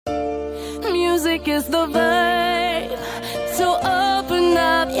music is the vibe, so open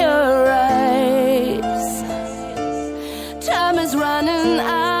up your eyes. Time is running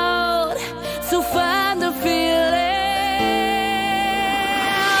out, so find the feeling.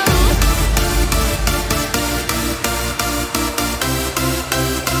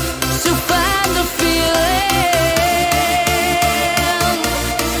 So find the feeling.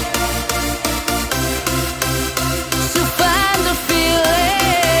 So find the feeling.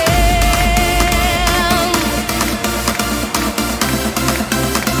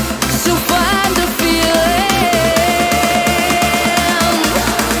 So find the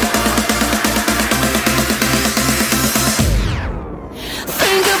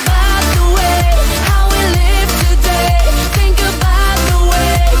Think about the way how we live today. Think about the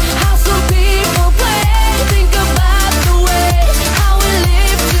way how some people play. Think about the way how we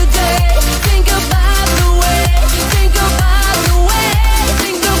live today. Think about the way. Think about the way.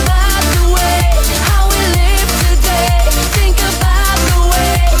 Think about the way how we live today. Think about the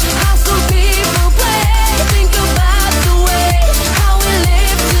way how some people play. Think about the way how we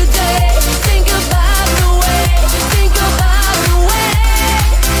live today. Think about the way. Think about the way.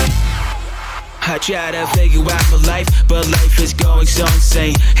 I try to figure out my life, but life is going so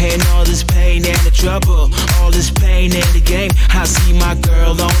insane. And all this pain and the trouble, all this pain in the game. I see my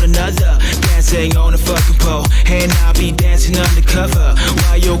girl on another, dancing on a fucking pole, and I'll be dancing undercover